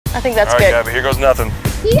I think that's All right, good. Gabby, here goes nothing.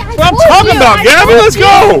 Yeah, That's what I'm talking about, Gabby. Let's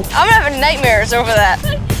go. I'm having nightmares over that.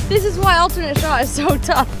 This is why alternate shot is so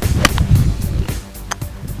tough.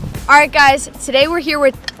 All right, guys. Today we're here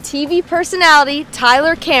with TV personality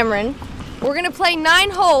Tyler Cameron. We're gonna play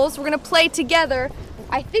 9 holes. We're gonna play together.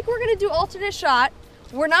 I think we're gonna do alternate shot.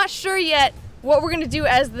 We're not sure yet what we're gonna do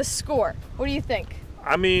as the score. What do you think?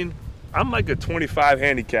 I mean, I'm like a 25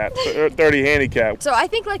 handicap, 30 handicap. So I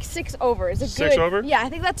think like 6 over is a good. 6 over? Yeah, I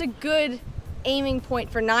think that's a good aiming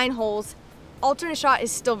point for 9 holes. Alternate shot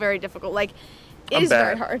is still very difficult. Like, it is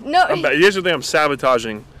very hard. No, I'm bad. Here's the thing: I'm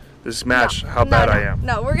sabotaging this match. How bad I am.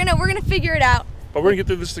 No, we're gonna figure it out. But we're gonna get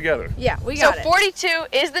through this together. Yeah, we got it. So 42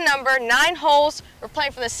 is the number, 9 holes. We're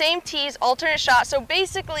playing from the same tees, alternate shot. So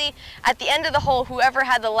basically, at the end of the hole, whoever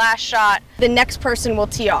had the last shot, the next person will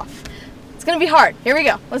tee off. It's gonna be hard. Here we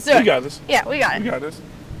go. Let's do it. We got this. Yeah, we got it. We got this.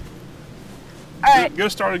 All right. Get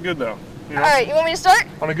us started good though. You know? All right, you want me to start?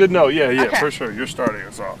 On a good note, yeah, Okay. for sure. You're starting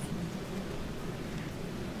us off.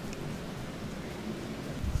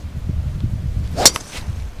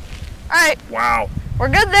 All right. Wow. We're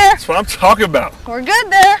good there. That's what I'm talking about. We're good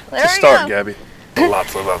there. There we Start, go. Gabby. A lot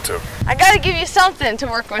to live up to. I gotta give you something to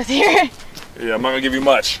work with here. Yeah, I'm not gonna give you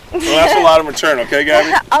much. Well, that's a lot in return, okay,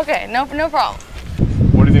 Gabby? Okay, no problem.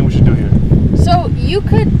 What do you think we should do here? So you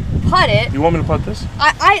could putt it. You want me to putt this?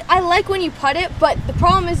 I like when you putt it, but the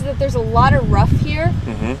problem is that there's a lot of rough here.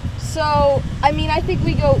 Mm-hmm. So, I mean, I think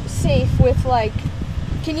we go safe with like,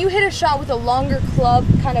 can you hit a shot with a longer club,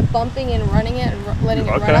 kind of bumping and running it and letting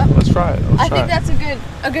it run up? Okay, let's try it. I think that's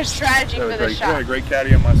a good strategy for this shot. You got a great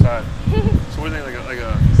caddy on my side. So what do you think, like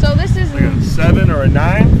a so this is like a 7 or a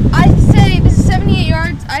 9? I say this is 78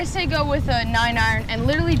 yards. I say go with a 9 iron and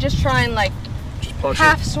literally just try and like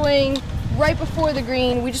half swing right before the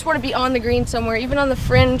green. We just want to be on the green somewhere, even on the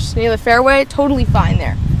fringe near the fairway. Totally fine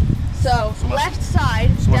there. So left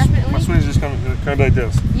side, definitely. My swing is just kind of like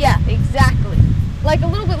this. Yeah, exactly. Like a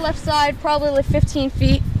little bit left side, probably like 15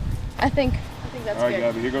 feet. I think that's good. All right,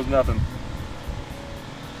 Gabby, here goes nothing.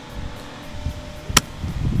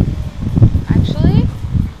 Actually,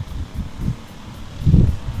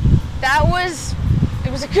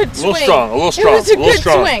 it was a good swing. A little strong. It was a good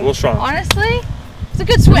swing. A little strong. Honestly, it's a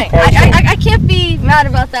good swing. I can't be mad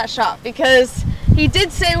about that shot because he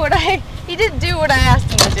did do what I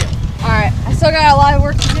asked him to do. All right, I still got a lot of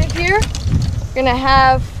work to do here. We're gonna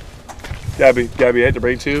have. Gabby, I hate to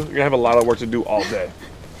break to you. You're gonna have a lot of work to do all day.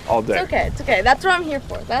 All day. It's okay. That's what I'm here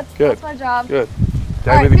for. That's my job. Good.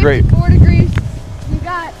 All right, Gabby the great. 54 degrees. You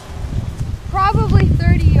got probably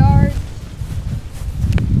 30 yards.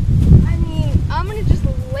 I mean, I'm gonna just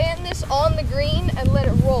land this on the green and let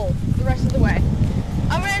it roll the rest of the way.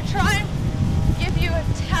 I'm gonna try and give you a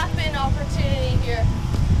tap-in opportunity here.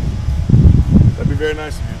 That'd be very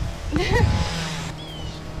nice of you.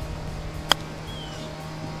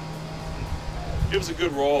 It was a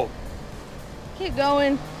good roll. Keep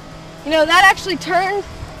going. You know, that actually turned.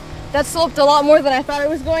 That sloped a lot more than I thought it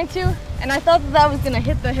was going to. And I thought that was going to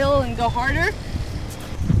hit the hill and go harder.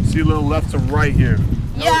 See a little left to right here.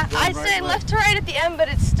 Yeah, I'd say left to right at the end, but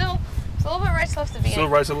it's a little bit right to left at the beginning. Still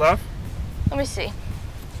right to left? Let me see.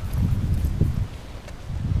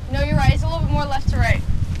 No, you're right. It's a little bit more left to right.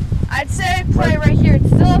 I'd say play right here. It's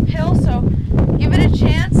still uphill, so give it a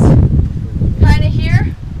chance. Kind of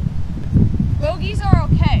here. Bogeys are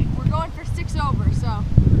okay. We're going for 6 over, so.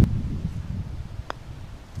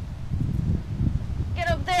 Get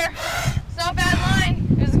up there. It's not a bad line.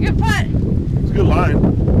 It was a good putt. It's a good line.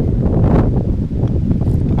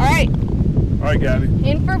 All right. All right, Gabby.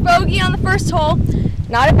 In for bogey on the first hole.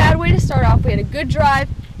 Not a bad way to start off. We had a good drive.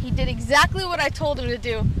 He did exactly what I told him to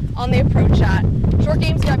do on the approach shot. Short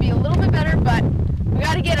game's got to be a little bit better, but we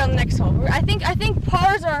got to get on the next hole. I think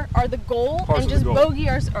pars are the goal, and just bogey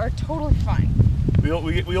are totally fine. We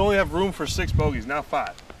only have room for 6 bogeys, now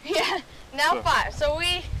 5. Yeah, now 5. So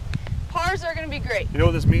pars are going to be great. You know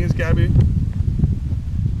what this means, Gabby?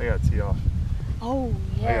 I got to tee off. Oh,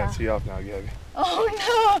 yeah. I got to tee off now, Gabby. Oh,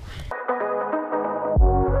 no.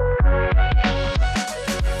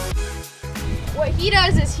 What he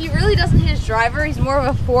does is he really doesn't hit his driver. He's more of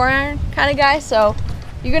a 4-iron kind of guy. So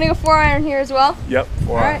you're going to go 4-iron here as well? Yep,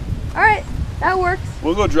 4-iron. All right. That works.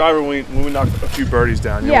 We'll go driver when we knock a few birdies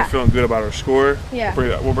down. You know, we're feeling good about our score. Yeah.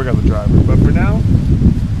 We'll bring out the driver. But for now,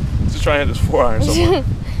 let's just try and hit this 4-iron somewhere.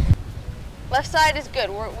 left side is good.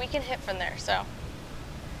 We can hit from there, so.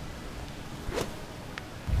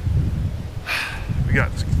 We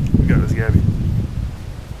got this. We got this, Gabby.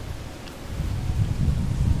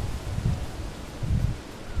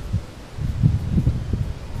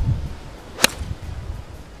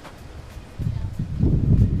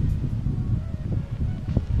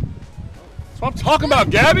 That's what I'm talking about,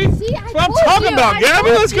 Gabby. See, That's what I'm talking about,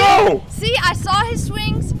 Gabby. Let's go. See, I saw his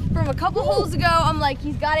swings from a couple holes ago. I'm like,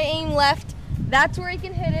 he's got to aim left. That's where he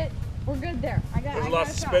can hit it. We're good there. There's a lot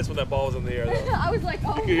of suspense when that ball was in the air, though. I was like,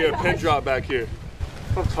 oh You can hear a pin drop back here.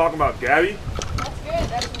 That's what I'm talking about, Gabby. That's good.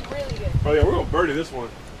 That's really good. Oh yeah, we're gonna birdie this one.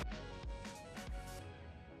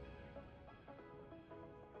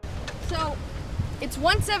 So, it's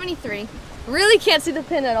 173. Really can't see the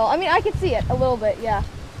pin at all. I mean, I can see it a little bit, yeah.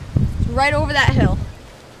 It's right over that hill.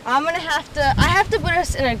 I have to put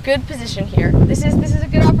us in a good position here. This is a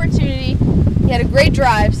good opportunity. He had a great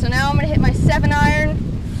drive, so now I'm gonna hit my 7-iron.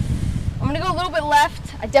 I'm gonna go a little bit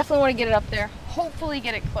left. I definitely want to get it up there. Hopefully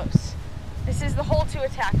get it close. This is the hole to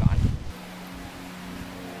attack on.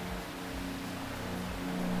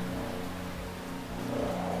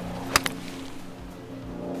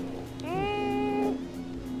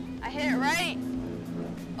 I hit it right.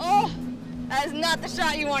 Oh, that is not the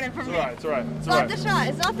shot you wanted from me. It's alright. It's not the shot.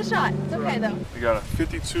 It's not the shot. It's okay though. You got a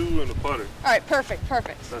 52 and a putter. All right, perfect.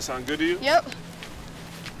 Does that sound good to you? Yep.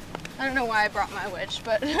 I don't know why I brought my wedge,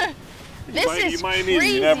 but this is you might crazy. need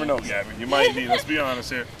it. You never know, Gabby. You might need it. Let's be honest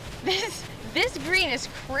here. This green is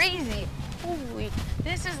crazy. Holy,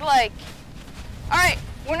 this is like, all right,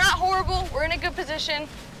 we're not horrible. We're in a good position.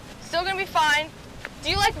 Still gonna be fine. Do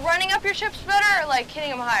you like running up your chips better or like hitting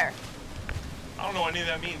them higher? I don't know what any of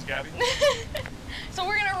that means, Gabby. So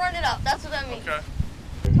we're gonna run it up. That's what that means. Okay.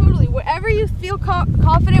 Totally. Whatever you feel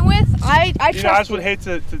confident with, I trust you. I just would hate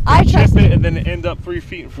to trust chip it and then end up 3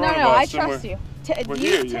 feet in front of us. No, I trust you. We're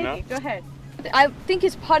here, you know? Go ahead. I think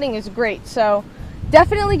his putting is great, so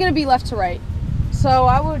definitely going to be left to right. So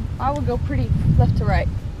I would go pretty left to right.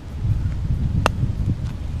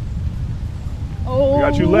 Oh. We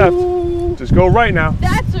got you left. Just go right now.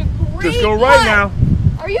 That's a great Just go right putt. now.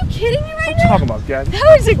 Are you kidding me right I'm now? talking about, Gabby.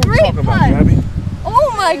 That was a great talking about, putt. Gabby.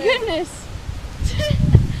 Oh my goodness.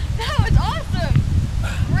 That was awesome.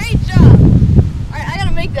 Great job. All right, I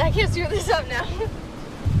gotta make that. I can't screw this up now.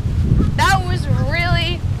 That was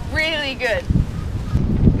really, really good.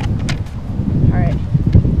 All right.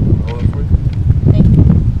 Hold it for you. Thank you.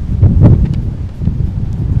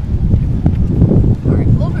 All right, a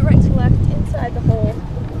little bit right to left inside the hole.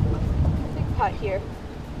 Big putt here.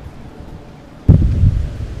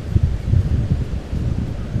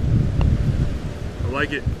 I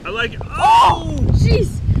like it. I like it. Oh,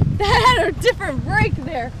 jeez. That had a different break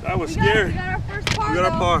there. That was scary. We got our first par. We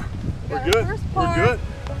got our par. We're good. We're good.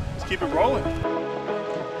 Let's keep it rolling.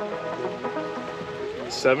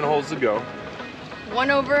 7 holes to go.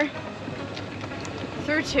 1 over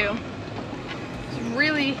through 2. It's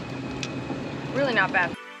really, really not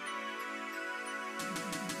bad.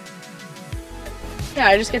 Yeah,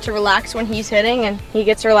 I just get to relax when he's hitting and he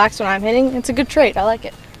gets to relax when I'm hitting. It's a good trait. I like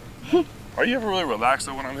it. Are you ever really relaxed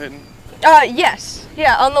though when I'm hitting? Yes.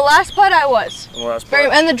 Yeah, on the last putt I was. On the last putt?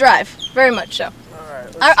 And the drive. Very much so.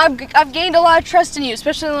 Alright. I've gained a lot of trust in you,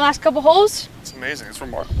 especially in the last couple holes. It's amazing. It's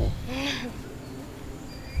remarkable.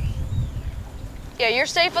 Yeah, you're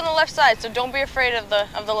safe on the left side, so don't be afraid of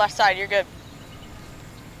the left side. You're good.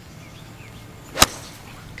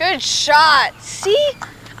 Good shot. See?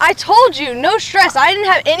 I told you, no stress. I didn't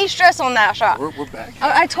have any stress on that shot. We're back.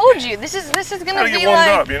 I told you, this is gonna Gotta be get warmed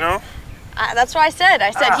like. up, you know? That's what I said.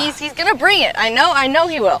 I said he's gonna bring it. I know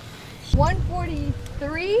he will.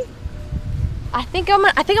 143. I think I'm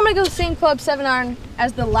gonna go the same club 7-iron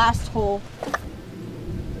as the last hole.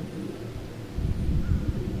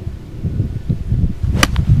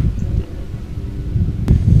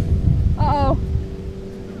 Uh-oh.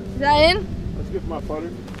 Is that in? Let's get my putter.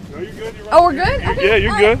 No, you're good. You're right. Oh, we're good? Okay. Yeah,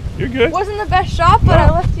 you're good. You're good. Wasn't the best shot, but I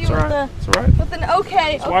left you with It's all right. with an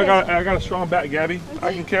okay. That's why I got a strong back, Gabby.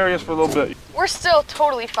 I can carry us for a little bit. We're still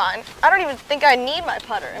totally fine. I don't even think I need my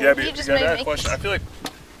putter. I mean, Gabby, he just I got made that me. question. I feel like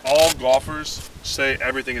all golfers say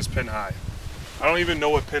everything is pin high. I don't even know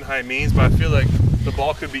what pin high means, but I feel like the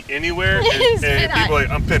ball could be anywhere and people are like,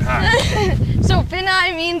 I'm pin high. So pin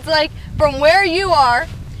high means like from where you are,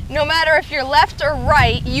 no matter if you're left or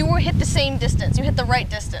right, you will hit the same distance. You hit the right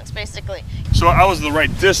distance, basically. So I was the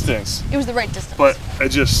right distance. It was the right distance. But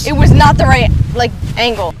it was not the right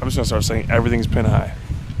angle. I'm just gonna start saying everything's pin high.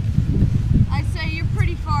 I'd say you're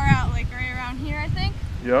pretty far out, like right around here, I think.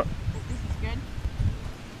 Yep. This is good.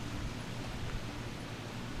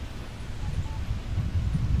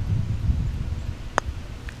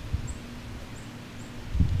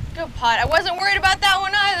 Good putt. I wasn't worried about that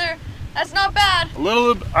one either. That's not bad. A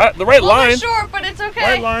little, the right line. Short, but it's okay.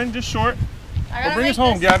 Right line, just short. Well, bring us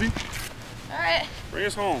home, Gabby. All right. Bring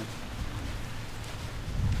us home.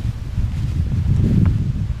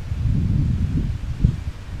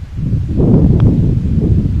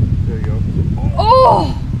 There you go.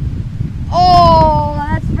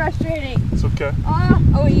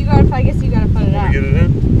 Okay. Oh, you gotta. I guess you gotta put it out. Get it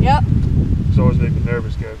in? Yep. It's always making me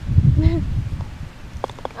nervous, Gab.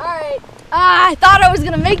 All right. I thought I was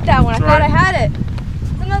gonna make that one. That's I thought right. I had it.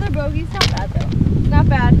 It's another bogey. It's not bad though. Not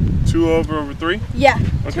bad. 2 over 3? Yeah.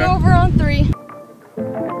 Okay. 2 over on 3.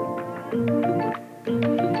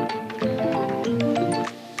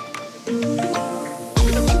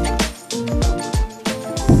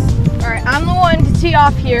 Alright, I'm the one to tee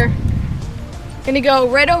off here. Gonna go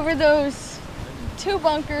right over those 2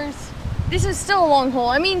 bunkers. This is still a long hole.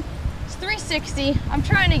 I mean, it's 360. I'm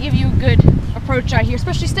trying to give you a good approach out here,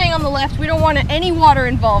 especially staying on the left. We don't want any water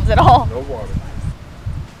involved at all. No water.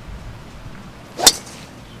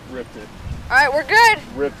 Ripped it. All right, we're good.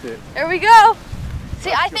 Ripped it. There we go. See,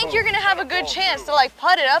 Let's I think go. you're gonna have a good chance to like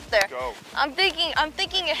putt it up there. Go. I'm thinking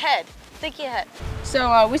ahead. Thinking ahead.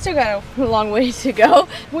 So we still got a long way to go.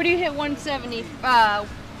 What do you hit 170?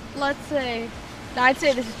 Let's say, I'd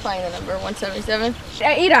say this is playing the number 177.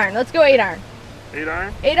 8 iron. Let's go 8 iron. 8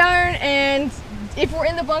 iron? 8 iron, and if we're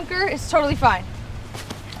in the bunker, it's totally fine.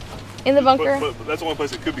 In the bunker. But that's the only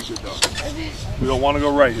place it could be good though. We don't want to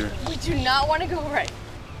go right here. We do not want to go right.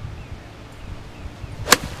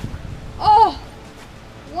 Oh,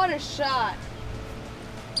 what a shot.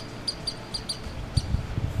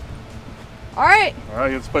 All right. All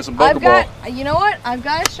right, let's play some bunker ball. You know what? I've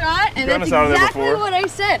got a shot, and that's exactly what I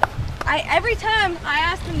said. Every time I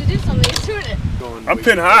ask him to do something, he's doing it. I'm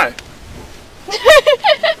pin high.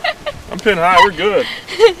 I'm pin high. We're good.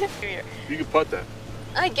 You can putt that.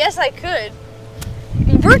 I guess I could.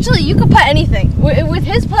 Virtually, you could putt anything. With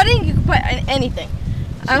his putting, you could putt anything.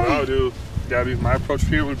 So what I would do, Gabby, my approach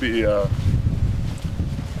here would be, I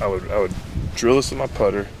would drill this with my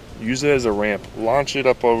putter, use it as a ramp, launch it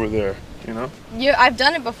up over there. You know? Yeah, I've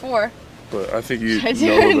done it before. But I think you know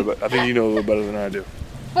a little bit. I think you know a little better than I do.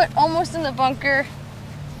 But almost in the bunker.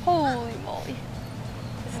 Holy moly!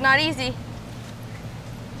 It's not easy.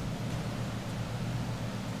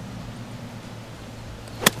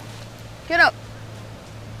 Get up!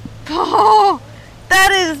 Oh,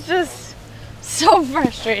 that is just so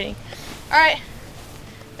frustrating. All right,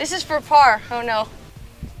 this is for par. Oh no,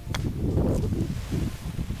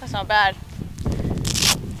 that's not bad.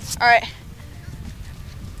 All right.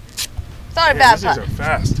 It's not a bad putt. These are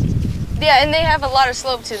fast. Yeah, and they have a lot of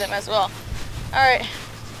slope to them as well. All right.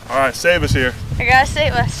 All right, save us here. I gotta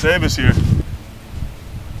save us. Save us here.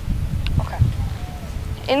 Okay.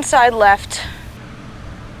 Inside left.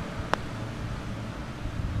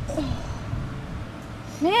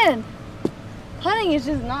 Man, putting is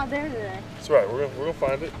just not there today. That's right. We're gonna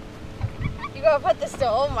find it. You gotta put this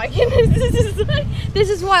still. Oh my goodness, this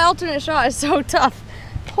is why alternate shot is so tough.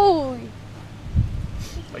 Holy.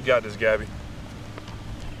 I got this, Gabby.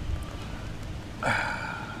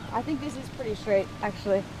 I think this is pretty straight,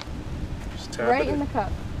 actually. Just tap right it in the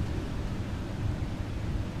cup.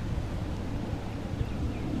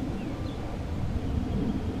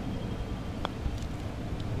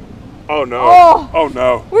 Oh no. Oh. Oh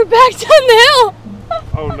no. We're back down the hill.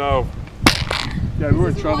 Oh no. Yeah, we're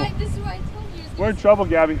in trouble. This is why I told you. We're in trouble,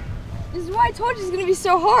 Gabby. This is why I told you it's gonna be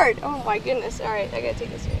so hard. Oh my goodness. All right, I gotta take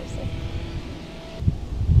this seriously.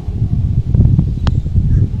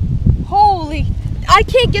 Holy! I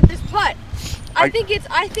can't get this putt. I think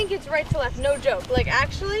it's right to left. No joke. Like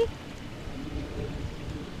actually.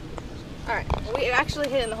 All right, we actually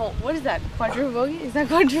hit in the hole. What is that? Quadruple bogey? Is that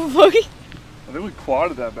quadruple bogey? I think we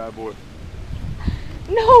quadded that bad boy.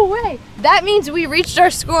 No way. That means we reached our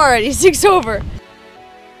score already. 6 over.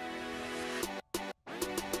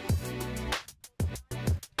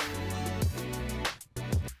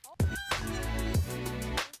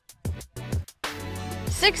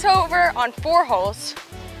 Six over on 4 holes.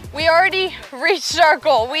 We already reached our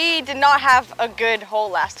goal. We did not have a good hole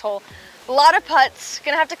last hole. A lot of putts.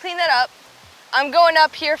 Gonna have to clean that up. I'm going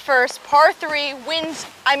up here first. Par 3, winds,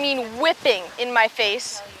 I mean whipping in my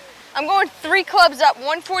face. I'm going 3 clubs up,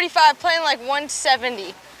 145, playing like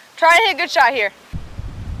 170. Trying to hit a good shot here.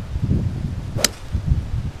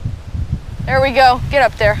 There we go. Get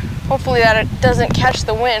up there. Hopefully that it doesn't catch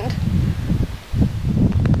the wind.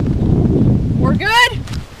 We're good.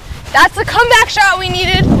 That's the comeback shot we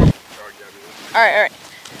needed. All right.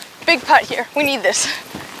 Big putt here. We need this.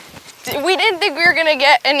 We didn't think we were gonna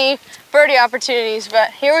get any birdie opportunities,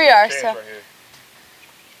 but here we are. So, all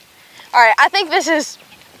right. I think this is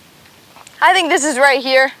right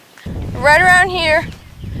here, right around here.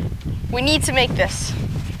 We need to make this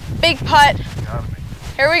big putt.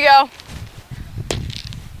 Here we go.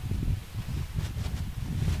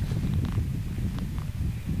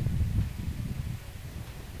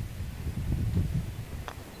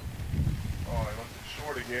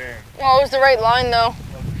 again. Oh, it was the right line though.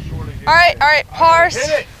 All right, pars.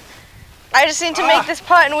 I just need to make this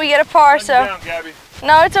putt and we get a par. So. Down, Gabby.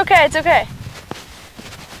 No, it's okay. It's okay.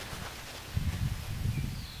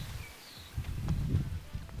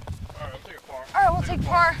 All right, we'll take a par. All right, we'll take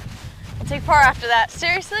par. We'll take par after that.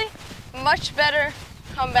 Seriously, much better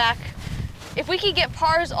comeback. If we could get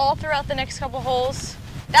pars all throughout the next couple holes,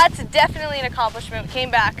 that's definitely an accomplishment. We came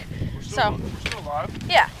back. We're still alive.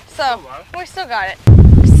 Yeah, so we still got it.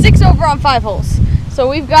 6 over on 5 holes. So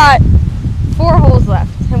we've got 4 holes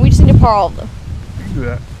left, and we just need to par all of them. You can do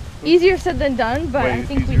that. Easier said than done, but Wait, I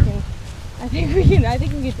think easier? we can. I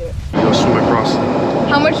think we can do it. Go swim across.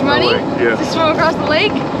 How much money Yeah. to swim across the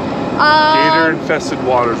lake? Gator infested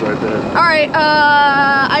waters right there. All right,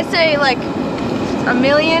 I'd say like $1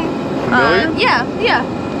 million. $1 million?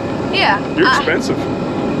 Yeah. You're expensive.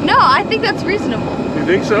 No, I think that's reasonable. You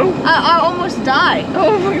think so? I almost die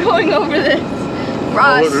over going over this.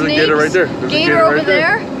 Oh, look, there's a gator right there. There's a Gator over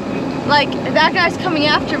there. Like, that guy's coming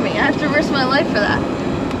after me. I have to risk my life for that.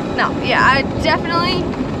 No, yeah, I definitely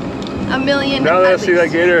 $1 million. Now that I see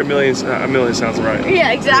that gator, $1 million sounds right.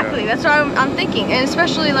 Yeah, exactly. Yeah. That's what I'm thinking. And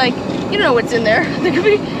especially, like, you don't know what's in there. There could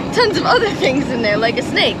be tons of other things in there, like a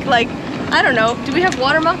snake. Like, I don't know. Do we have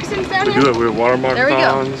water moccasins down here? We do. We have water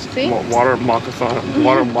moccasins. There we go. See?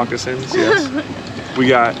 Water moccasins. Yes. we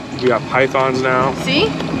got pythons now. See?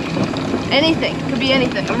 Anything. Could be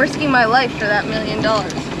anything. I'm risking my life for that $1 million.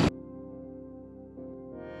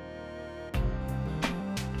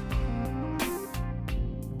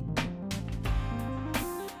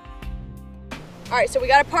 All right, so we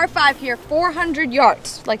got a par 5 here, 400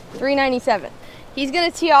 yards, like 397. He's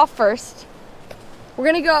gonna tee off first. We're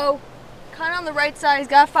gonna go kind of on the right side. He's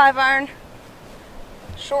got a 5-iron,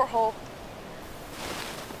 short hole.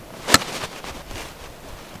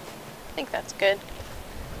 I think that's good.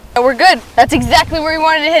 Oh, we're good. That's exactly where we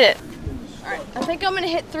wanted to hit it. All right, I think I'm gonna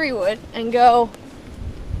hit 3-wood and go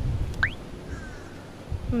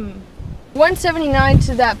 179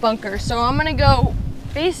 to that bunker. So I'm gonna go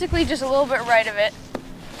basically just a little bit right of it.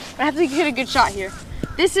 I have to hit a good shot here.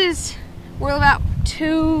 We're about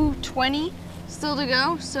 220 still to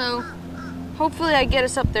go, so hopefully I get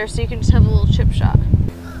us up there so you can just have a little chip shot.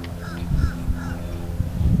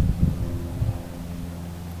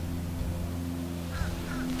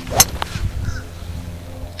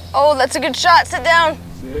 Oh, that's a good shot. Sit down.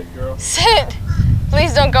 Sit, girl. Sit.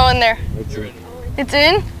 Please don't go in there. It's in. It's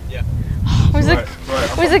in? Yeah.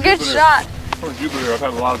 It was a good shot. From Jupiter, I've had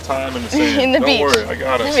a lot of time in the sand. In the beach. Don't worry, I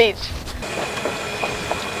got us. The beach.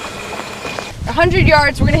 100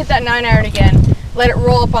 yards, we're gonna hit that 9-iron again. Let it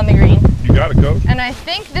roll up on the green. You got it, coach. And I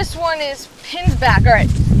think this one is pinned back. All right,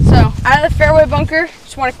 so out of the fairway bunker,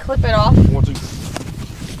 just wanna clip it off.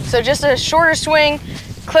 So just a shorter swing,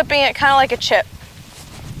 clipping it kind of like a chip.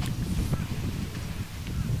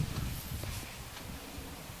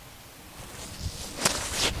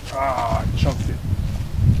 Ah, I chunked it.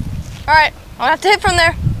 All right, I'll have to hit from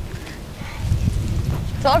there.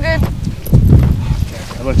 It's all good.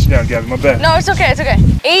 I let you down, Gabby, my bad. No, it's okay, it's okay.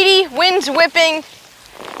 80, wind's whipping.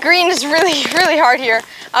 Green is really, really hard here.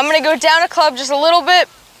 I'm gonna go down a club just a little bit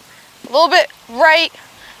right.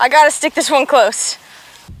 I gotta stick this one close.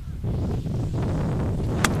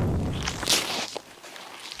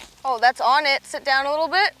 Oh, that's on it. Sit down a little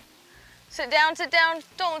bit. Sit down,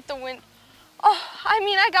 don't let the wind. Oh, I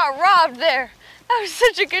mean, I got robbed there. That was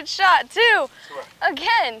such a good shot too.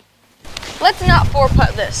 Again. Let's not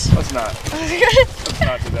 4-putt this. Let's not. Let's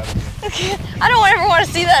not do that again. I don't ever want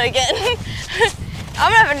to see that again.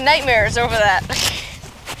 I'm gonna have nightmares over that.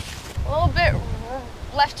 A little bit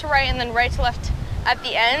left to right and then right to left at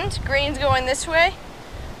the end. Green's going this way.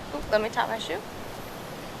 Oop, let me tie my shoe.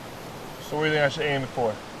 So what do you think I should aim it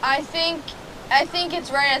for? I think it's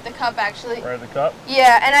right at the cup actually. Right at the cup?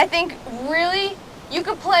 Yeah, and I think really you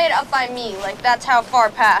could play it up by me. Like that's how far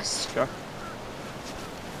past. Okay.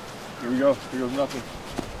 Here we go. Here goes nothing.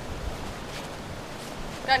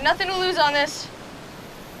 Got nothing to lose on this.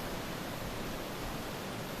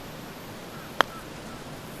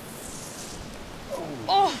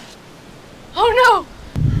 Oh. Oh no.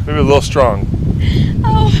 Maybe a little strong.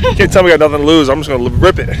 Oh. You can't tell me I got nothing to lose. I'm just gonna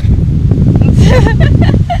rip it.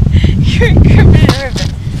 You're gripping and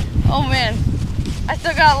ripping. Oh man. I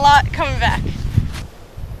still got a lot coming back.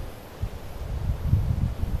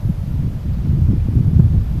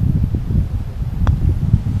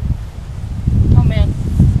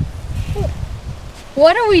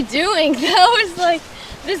 What are we doing? That was like,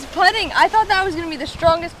 this putting, I thought that was going to be the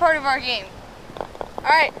strongest part of our game. All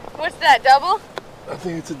right, what's that, double? I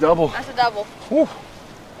think it's a double. That's a double. Whew.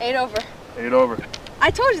 8 over. 8 over. I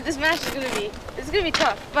told you this match is gonna be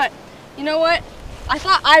tough, but you know what?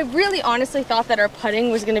 I really honestly thought that our putting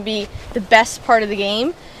was gonna be the best part of the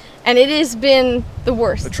game, and it has been the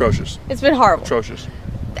worst. Atrocious. It's been horrible. Atrocious.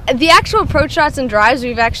 The actual approach shots and drives,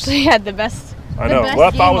 we've actually had the best. I know.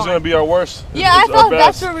 What I thought was gonna be our worst. Yeah, I thought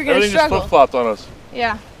that's where we're gonna Everything struggle. just flip-flopped on us.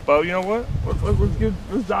 Yeah. But you know what?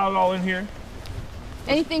 Let's dial it all in here.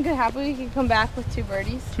 Anything could happen. We could come back with 2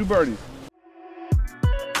 birdies. 2 birdies.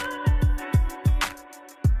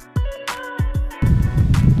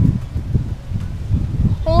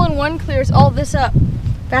 Hole in 1 clears all this up.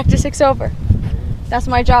 Back to 6 over. That's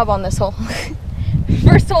my job on this hole.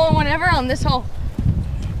 First hole in 1 ever on this hole.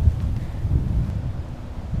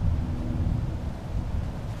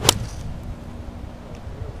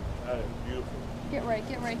 That is beautiful. Get right,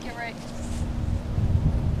 get right, get right.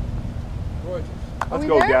 Let's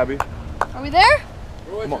go, there? Gabby. Are we there?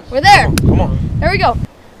 Come on. We're there. Come on. There we go.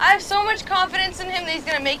 I have so much confidence in him that he's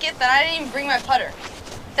gonna make it that I didn't even bring my putter.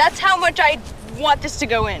 That's how much I want this to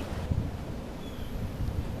go in.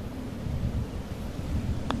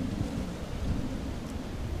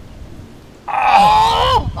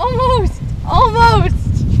 Oh! Almost!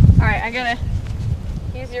 Almost! Alright, I gotta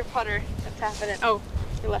use your putter to tap it in. Oh,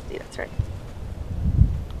 you're lefty, that's right.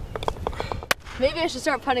 Maybe I should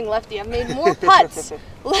start putting lefty. I've made more putts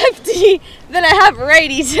lefty than I have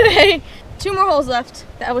righty today. 2 more holes left.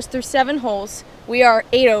 That was through 7 holes. We are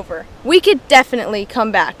 8 over. We could definitely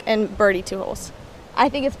come back and birdie 2 holes. I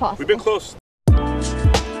think it's possible. We've been close.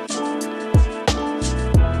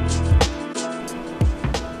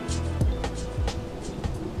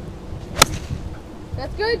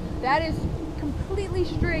 That's good. That is completely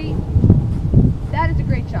straight. That is a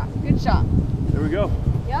great shot. Good shot. There we go.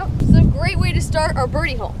 Yep. It's a great way to start our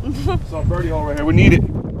birdie hole. It's our birdie hole right here. We need it.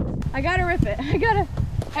 I gotta rip it.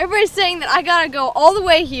 Everybody's saying that I gotta go all the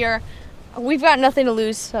way here. We've got nothing to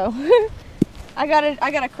lose, so I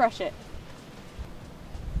gotta crush it.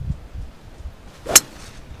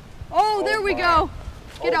 Oh, there we go.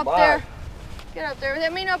 Get up there. Get up there.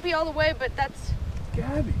 That may not be all the way, but that's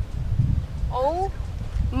Gabby. Oh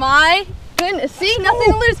my goodness. See,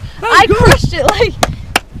 nothing to lose. I crushed it. Like,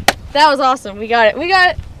 that was awesome. We got it. We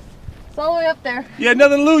got it. It's all the way up there. Yeah,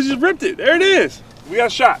 nothing to lose. You just ripped it. There it is. We got a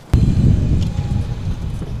shot.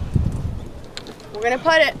 We're gonna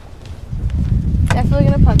putt it. Definitely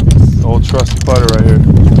gonna putt this. Old trusty putter right here.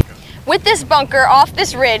 With this bunker off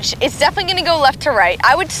this ridge, it's definitely gonna go left to right.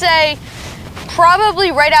 I would say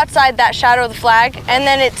probably right outside that shadow of the flag, and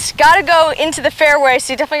then it's gotta go into the fairway,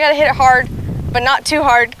 so you definitely gotta hit it hard, but not too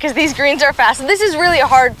hard, because these greens are fast. This is really a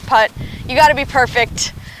hard putt. You gotta be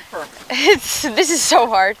perfect. This is so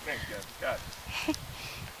hard. Thanks, Gabby. Got it.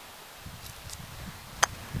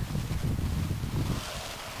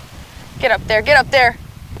 Get up there, get up there,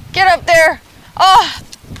 get up there. Oh,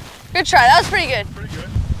 good try, that was pretty good. Pretty good.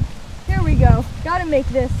 Here we go, gotta make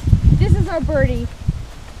this. This is our birdie.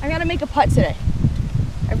 I gotta make a putt today.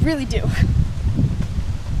 I really do.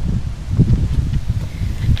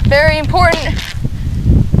 Very important.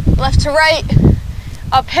 Left to right,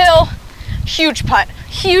 uphill, huge putt,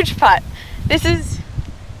 huge putt. This is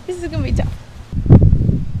gonna be tough.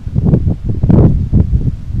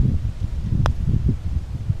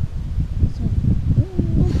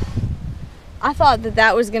 I thought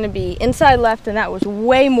that was gonna be inside left, and that was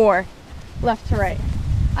way more left to right.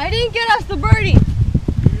 I didn't get us the birdie. You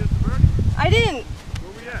get the birdie? I didn't.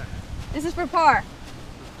 Where we at? This is for par.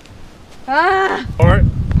 Ah, All right.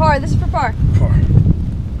 par. This is for par. Par.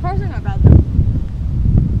 Pars are not bad though.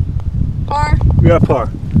 Par. We got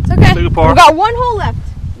par. It's okay. Take a par. We've got 1 hole left.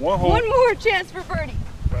 1 hole. 1 more chance for birdie.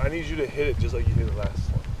 I need you to hit it just like you hit it last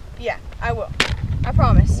one. Yeah, I will. I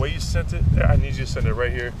promise. The way you sent it, I need you to send it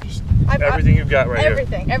right here. Just everything you've got right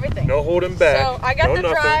everything, here. Everything. No holding back. So I got no the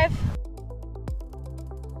nothing. drive.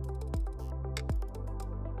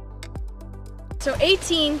 So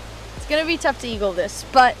 18, it's gonna be tough to eagle this,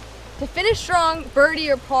 but to finish strong,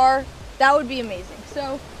 birdie or par, that would be amazing.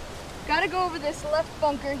 So gotta go over this left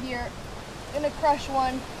bunker here. Gonna crush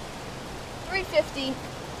one. 350.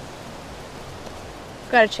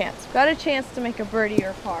 Got a chance. Got a chance to make a birdie or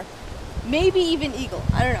a par. Maybe even eagle.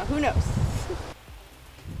 I don't know. Who knows?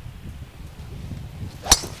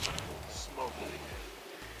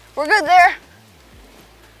 We're good there.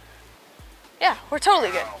 Yeah, we're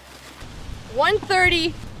totally good.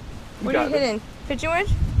 130. What are you hitting? Pitching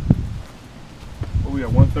wedge? What we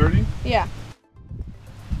got, 130? Yeah.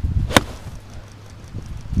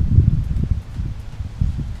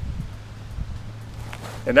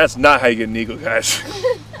 And that's not how you get an eagle, guys.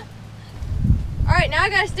 All right, now I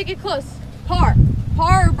gotta stick it close. Par.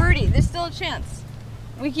 Par or birdie. There's still a chance.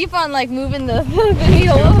 We keep on like moving the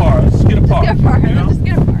needle. Just get a par. Just get a par. You know? Just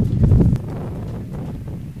get a par.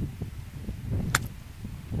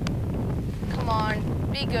 Come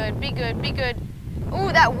on. Be good. Be good. Be good.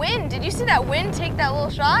 Ooh, that wind. Did you see that wind take that little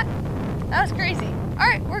shot? That was crazy. All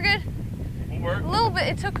right, we're good. We'll work. A little bit.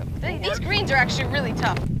 It took. These greens are actually really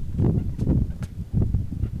tough.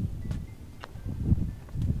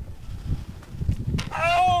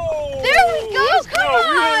 Oh! There we go. Let's Come go.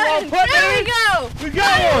 on. There we go. We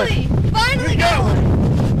got one. Finally We got got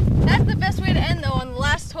one. one. That's the best way to end though on the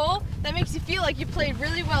last hole. That makes you feel like you played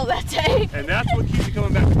really well that day. And that's what keeps you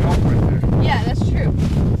coming back to golf right there. Yeah, that's true.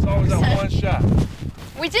 It's always that one shot.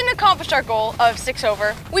 We didn't accomplish our goal of 6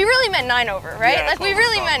 over. We really meant 9 over, right? Yeah, like we that's what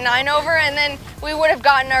really we're meant talking 9 over, and then we would have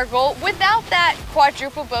gotten our goal. Without that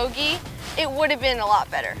quadruple bogey, it would have been a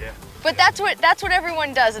lot better. Yeah. But that's what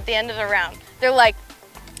everyone does at the end of the round. They're like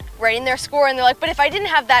writing their score, and they're like, but if I didn't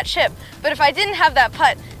have that chip, but if I didn't have that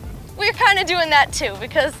putt, we're kind of doing that too,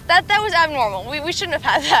 because that was abnormal. We shouldn't have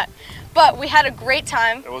had that. But we had a great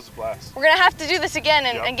time. It was a blast. We're gonna have to do this again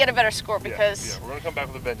and, Yep. and get a better score, because we're gonna come back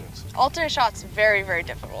with a vengeance. alternate shots very, very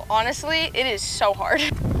difficult. Honestly, it is so hard.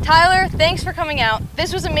 Tyler, thanks for coming out.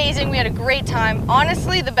 This was amazing. We had a great time.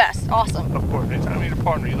 Honestly, the best. Awesome. Of course, anytime you need a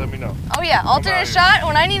partner, you let me know. Oh yeah, alternate shot.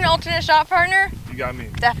 When I need an alternate shot partner, You got me.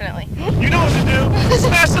 definitely. You know what to do.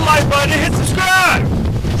 Smash the like button and hit subscribe.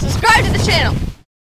 Subscribe to the channel.